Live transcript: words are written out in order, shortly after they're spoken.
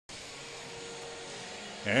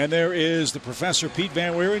And there is the Professor Pete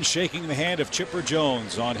Van Wieren shaking the hand of Chipper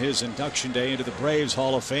Jones on his induction day into the Braves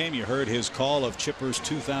Hall of Fame. You heard his call of Chipper's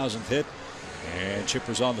 2000th hit. And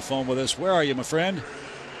Chipper's on the phone with us. Where are you, my friend?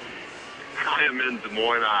 I am in Des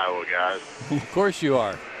Moines, Iowa, guys. Of course you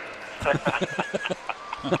are.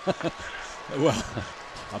 Well,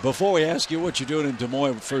 before we ask you what you're doing in Des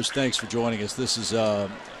Moines, first, thanks for joining us. This is a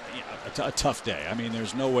tough day. I mean,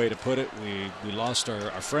 there's no way to put it. We lost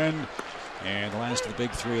our friend and the last of the big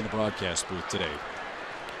three in the broadcast booth today.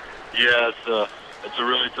 Yeah, it's a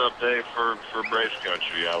really tough day for Braves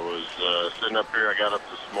country. I was sitting up here. I got up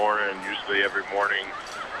this morning. Usually every morning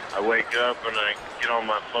I wake up and I get on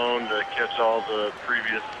my phone to catch all the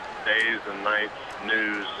previous days and nights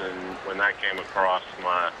news. And when that came across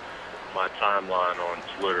my timeline on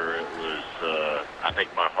Twitter, it was I think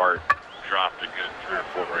my heart dropped a good 3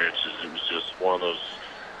 or 4 inches. It was just one of those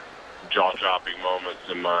jaw-dropping moments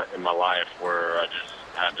in my life where I just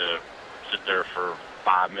had to sit there for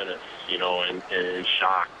 5 minutes, in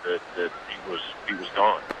shock that he was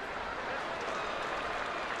gone.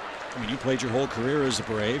 I mean, you played your whole career as a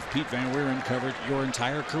Brave. Pete Van Wieren covered your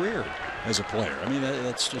entire career as a player. I mean,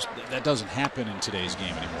 that doesn't happen in today's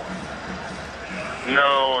game anymore.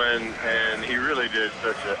 No, and he really did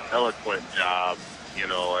such an eloquent job,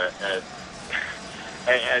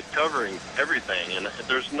 at covering everything. And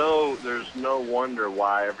there's no wonder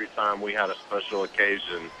why every time we had a special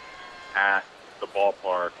occasion at the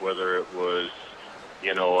ballpark, whether it was,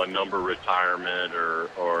 a number retirement or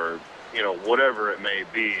whatever it may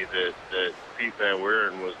be, that Pete Van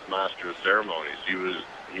Wieren was the master of ceremonies.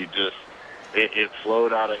 It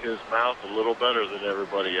flowed out of his mouth a little better than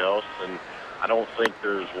everybody else. And I don't think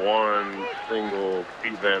there's one single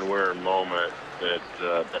Pete Van Wieren moment that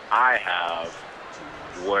I have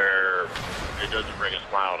where it doesn't bring a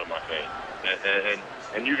smile to my face.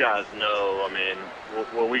 And you guys know, I mean,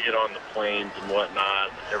 when we get on the planes and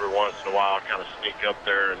whatnot, every once in a while I kind of sneak up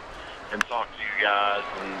there and talk to you guys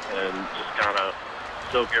and just kind of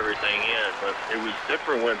soak everything in. But it was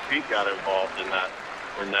different when Pete got involved in that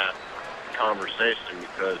conversation,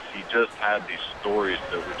 because he just had these stories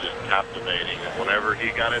that were just captivating. And whenever he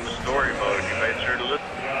got into story mode, he made sure to listen.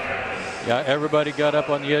 Yeah, everybody got up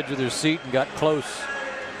on the edge of their seat and got close.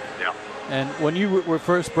 Yeah. And when you were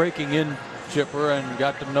first breaking in, Chipper, and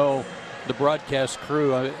got to know the broadcast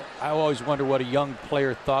crew, I always wonder what a young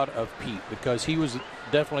player thought of Pete, because he was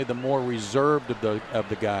definitely the more reserved of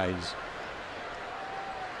the guys.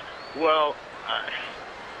 Well,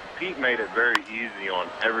 Pete made it very easy on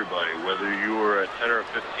everybody, whether you were a 10 or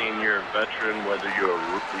 15-year veteran, whether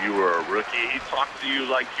you were a rookie. He talked to you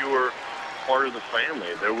like you were part of the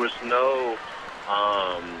family. There was no,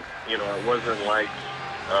 it wasn't like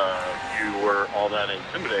you were all that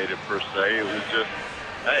intimidated per se. It was just,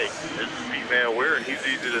 hey, this is Pete Van Wieren. He's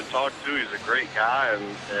easy to talk to. He's a great guy,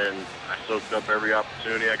 and I soaked up every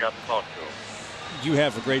opportunity I got to talk to him. You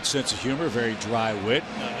have a great sense of humor, very dry wit,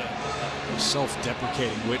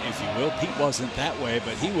 self-deprecating wit, if you will. Pete wasn't that way,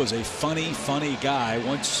 but he was a funny guy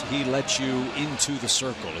once he let you into the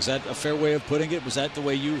circle. Is that a fair way of putting it? Was that the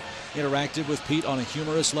way you interacted with Pete on a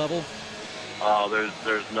humorous level? Oh,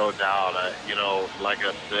 there's no doubt. Like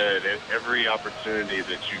I said, every opportunity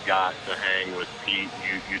that you got to hang with Pete,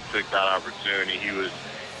 you took that opportunity. He was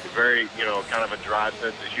very, kind of a dry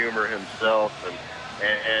sense of humor himself,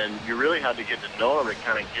 and you really had to get to know him and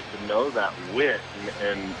kind of get to know that wit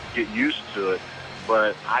and get used to it.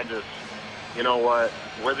 But I just,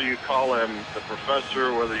 whether you call him the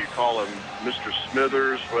Professor, whether you call him Mr.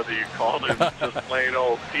 Smithers, whether you called him just plain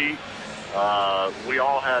old Pete, we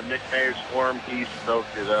all had nicknames for him. He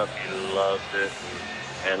soaked it up. He loved it.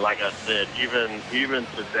 And like I said, even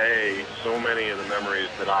today, so many of the memories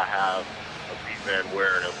that I have of Pete Van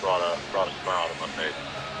Wieren have brought a smile to my face.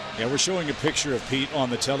 Yeah, we're showing a picture of Pete on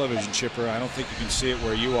the television, Chipper. I don't think you can see it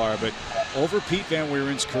where you are, but over Pete Van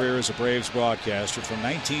Wieren's career as a Braves broadcaster from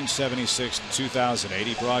 1976 to 2008,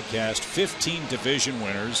 he broadcast 15 division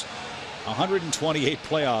winners, 128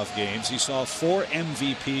 playoff games. He saw 4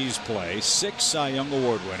 MVPs play, 6 Cy Young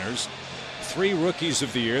Award winners, 3 Rookies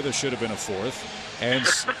of the Year. There should have been a 4th,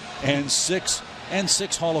 and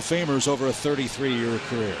six Hall of Famers over a 33-year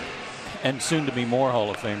career, and soon to be more Hall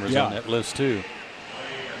of Famers on that list too.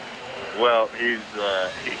 Well, we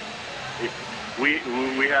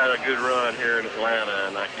had a good run here in Atlanta,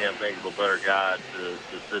 and I can't think of a better guy to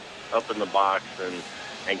sit up in the box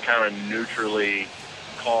and kind of neutrally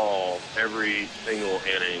call every single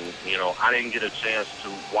inning. I didn't get a chance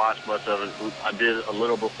to watch much of it. I did a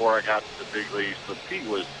little before I got to the big leagues, but Pete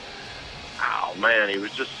was, he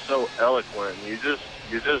was just so eloquent.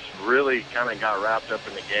 you just really kind of got wrapped up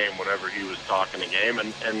in the game whenever he was talking the game. And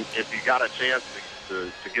if you got a chance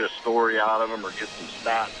to get a story out of him or get some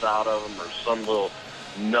stats out of him or some little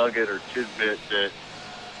nugget or tidbit that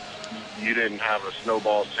you didn't have a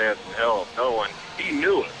snowball's chance in hell of knowing, he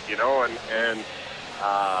knew it, you know, and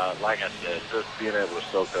like I said, just being able to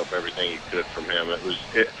soak up everything he could from him.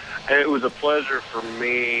 It was a pleasure for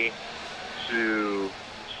me to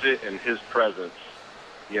sit in his presence,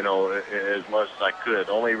 you know, as much as I could.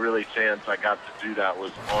 The only really chance I got to do that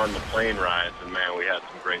was on the plane rides, and man, we had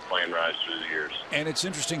some great plane rides through the years. And it's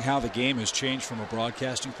interesting how the game has changed from a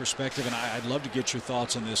broadcasting perspective, and I'd love to get your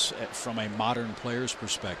thoughts on this from a modern player's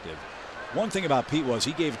perspective. One thing about Pete was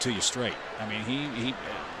he gave it to you straight. I mean,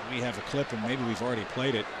 we have a clip, and maybe we've already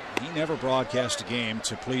played it. He never broadcast a game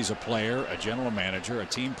to please a player, a general manager, a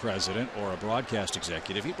team president, or a broadcast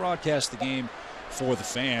executive. He broadcast the game for the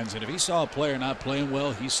fans, and if he saw a player not playing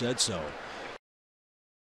well, he said so.